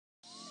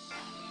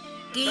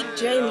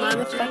DJ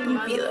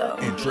motherfucking Bilo.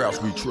 In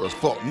traps we trust,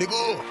 fuck nigga.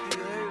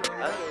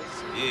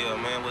 Yeah,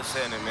 man, what's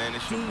happening, man?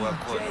 This your boy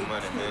Courtney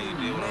Money, man. You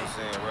dig what I'm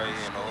saying? Right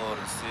here in the heart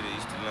of the city,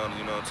 East Atlanta,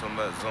 you know what I'm talking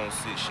about? Zone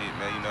 6 shit,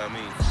 man. You know what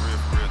I mean? For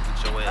real,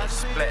 get your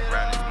ass splat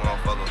around this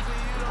motherfucker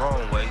the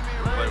wrong way.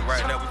 But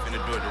right now, we finna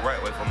do it the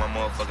right way for my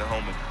motherfucking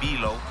homie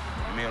Bilo.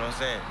 You know what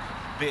I'm saying?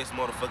 Best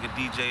motherfucking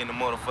DJ in the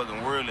motherfucking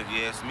world, if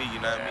you ask me,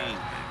 you know what I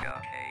mean?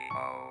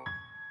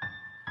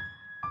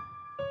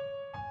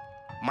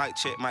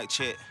 Mic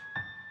check.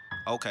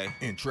 Okay.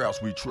 In traps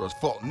we trust,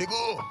 fuck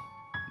nigga.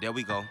 There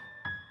we go.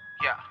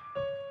 Yeah.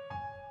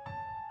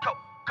 Go.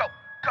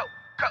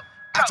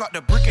 I dropped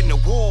a brick in the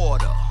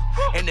water,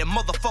 and that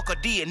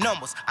motherfucker did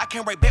numbers. I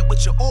came right back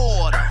with your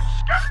order.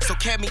 So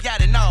carry me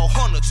out in all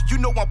hundreds. You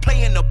know I'm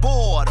playing the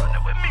border.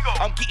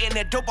 I'm getting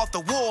that dope off the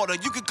water.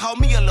 You can call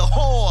me a little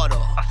hoarder,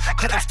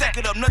 cause I'm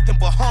stacking up nothing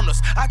but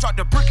hunters. I dropped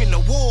the brick in the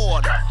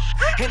water,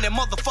 and that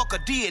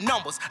motherfucker did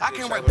numbers. I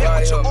came right back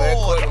with your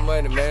order.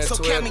 So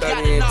carry me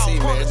out in all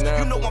hundreds.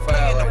 You know I'm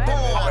playing the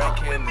border.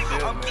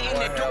 I'm getting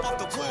that dope off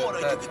the water.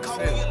 You can call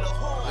me a little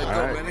hoarder. Let's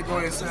go, man. Let's go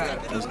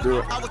inside. Let's do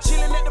it. I was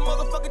chillin' at the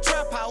motherfucking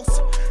trap house.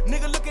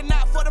 Nigga looking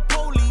out for the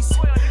police.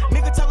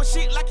 Nigga talking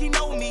shit like he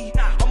know me.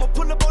 I'ma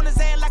pull up on his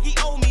ass like he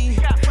owe me.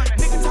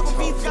 Nigga talking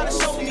beef, gotta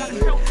show me.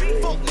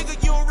 Fuck nigga,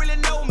 you don't really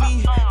know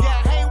me.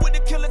 Yeah, I hang with the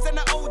killers and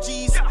the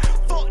OGs.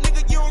 Fuck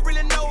nigga, you don't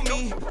really know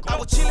me. I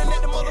was chillin'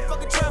 at the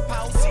motherfucking trap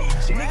house.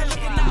 Nigga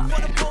looking out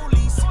for the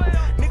police.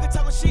 Nigga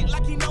talking shit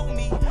like he know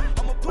me.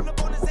 I'ma pull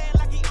up on his ass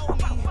like he owe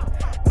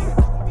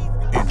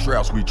me. In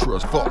traps we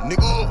trust, fuck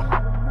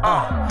nigga.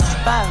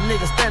 5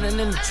 niggas standing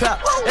in the trap.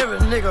 Every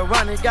nigga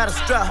running got a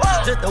strap.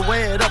 Just to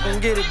weigh it up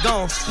and get it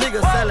gone.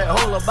 Niggas sell it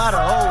whole about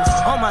a hose.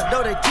 On my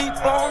door they keep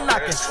on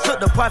knocking. Took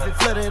the profit,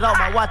 flooded all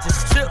my watches.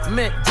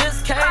 Shipment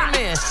just came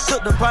in.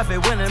 Took the profit,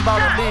 went and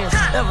bought a Benz.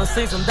 Ever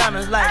seen some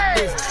diamonds like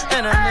this?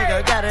 And a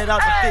nigga got it out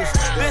the fish.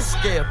 Fish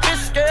scared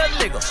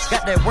nigga.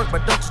 Got that work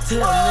but don't you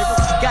tell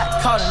nigga.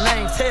 Got caught and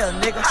I ain't tell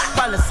nigga.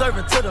 Probably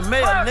serving to the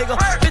mail nigga.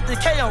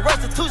 50K on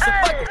restitution,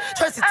 fuck it.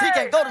 Tracy T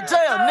can't go to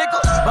jail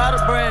nigga. Bought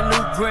a brand new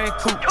Grand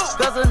Coupe,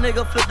 cause a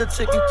nigga flipped the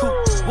chicken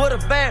coop. What a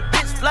bad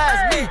bitch flies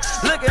me,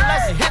 looking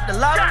like she hit the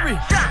lottery.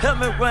 Help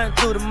me run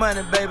through the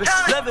money, baby.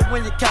 Love it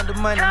when you count the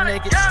money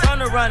naked.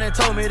 Turned around and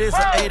told me this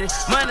a 80.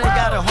 Money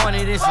got a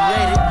horny, then she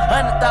ate it.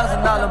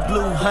 $100,000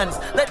 blue hunnies.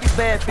 Let these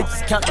bad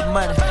bitches count the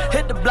money.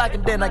 Hit the block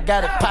and then I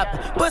got it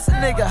poppin'. Pussy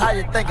nigga, how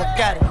you think I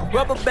got it?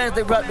 Rubber bands,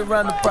 they wrapped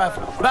around the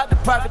profit. Rock the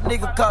profit,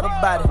 nigga caught a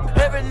body.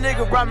 Every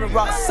nigga rhyme me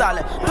rock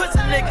solid. Pussy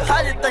nigga,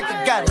 how you think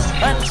I got it?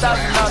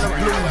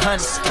 $100,000 blue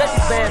hunnies. Let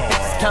these bad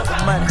bitches count the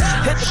money.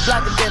 Hit the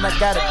block and then I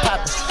got it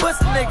poppin'.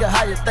 Pussy nigga,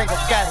 how you think I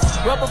got it?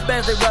 Rubber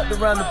bands, they wrapped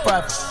around the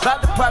profit.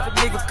 Rock the profit,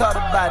 nigga caught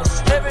a body.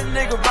 Every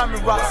nigga rhyme me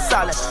rock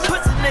solid.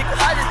 Pussy nigga,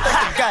 how you think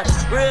I got it?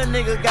 Real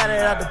nigga got it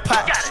out the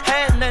pot.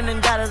 Had nothing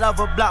and got it off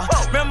a block.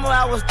 Remember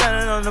I was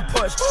standing on the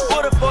porch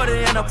with a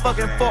 40 and a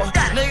fucking fork.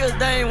 Niggas,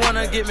 they ain't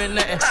wanna give me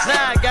nothing.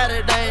 Now I got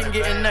it, they ain't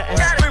getting nothing.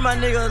 Free my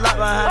niggas locked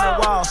behind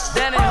the wall.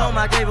 Danny home,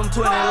 I gave him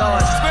 20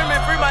 large.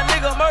 Screaming free my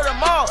nigga, murder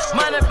mall.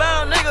 Money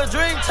bound nigga,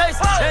 dream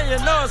chaser. And you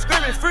know I'm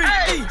screaming free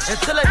E.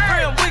 Until they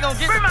free him, we gon'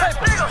 get the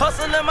paper.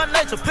 Hustle in my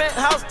nature,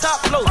 penthouse top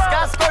flow.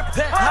 Skyscraper,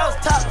 penthouse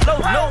top flow.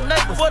 No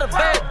neighbors for the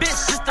bad bitch,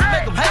 just to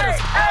make them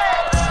haters.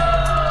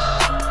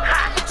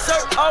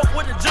 Shirt off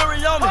with the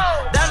jury on me.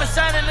 Diamonds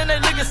shining and they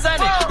looking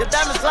sunny. Your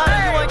diamonds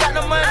sliding, you ain't got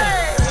no money.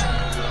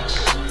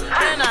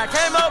 And I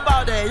came up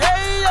out there, yeah,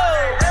 yo.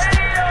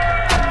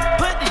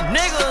 Put these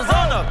niggas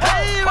on the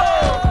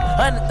payroll.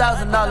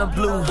 $100,000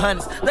 blue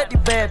hunnies. Let these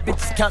bad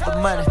bitches count the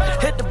money.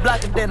 Hit the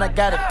block and then I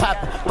got it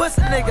poppin'.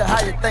 Pussy nigga,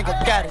 how you think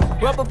I got it?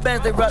 Rubber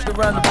bands, they wrapped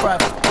around the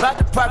profit. Rock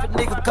the profit,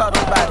 nigga caught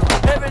a body.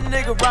 Every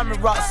nigga rhyme me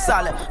rock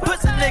solid.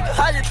 Pussy nigga,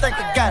 how you think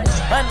I got it?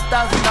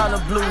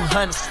 $100,000 blue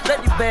hunnies.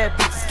 Let these bad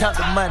bitches count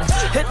the money.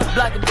 Hit the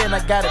block and then I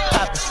got it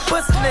poppin'.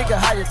 Pussy nigga,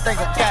 how you think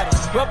I got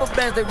it? Rubber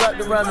bands, they wrapped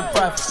around the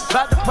profit.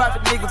 Rock the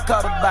profit, nigga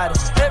caught a body.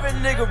 Every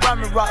nigga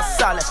rhyme me rock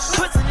solid.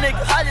 Pussy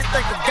nigga, how you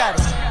think I got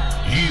it?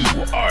 You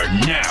are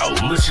now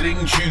listening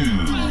to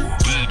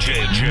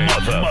DJ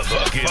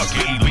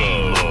Motherfucking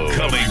Bilo,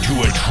 coming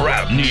to a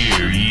trap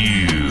near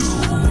you.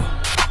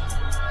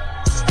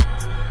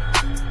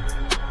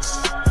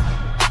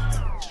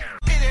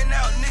 In and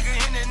out,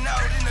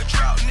 in the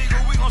drought, nigga,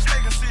 we gon' stay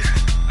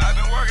consistent. I've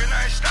been working,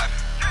 I ain't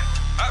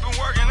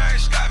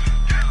stopping.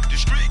 The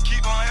street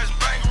keep on asking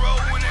bankroll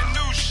when that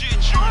new shit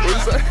you.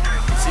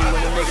 See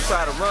when a nigga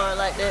try to run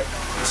like that,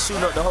 and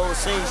shooting up the whole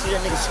scene, see that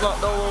nigga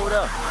slumped over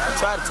there. I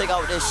try to take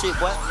out that shit,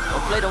 boy.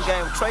 Don't play them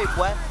game with Trey,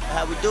 boy. That's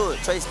how we do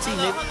it. Trace T,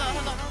 nigga.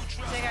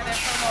 Check out that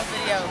promo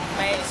video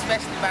made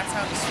especially by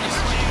Tony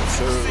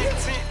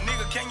Switch.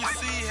 Nigga, can you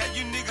see how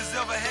you niggas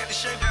ever had to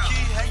shape a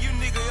key? How you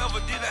nigga ever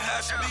did a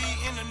high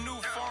speed in a new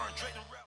foreign?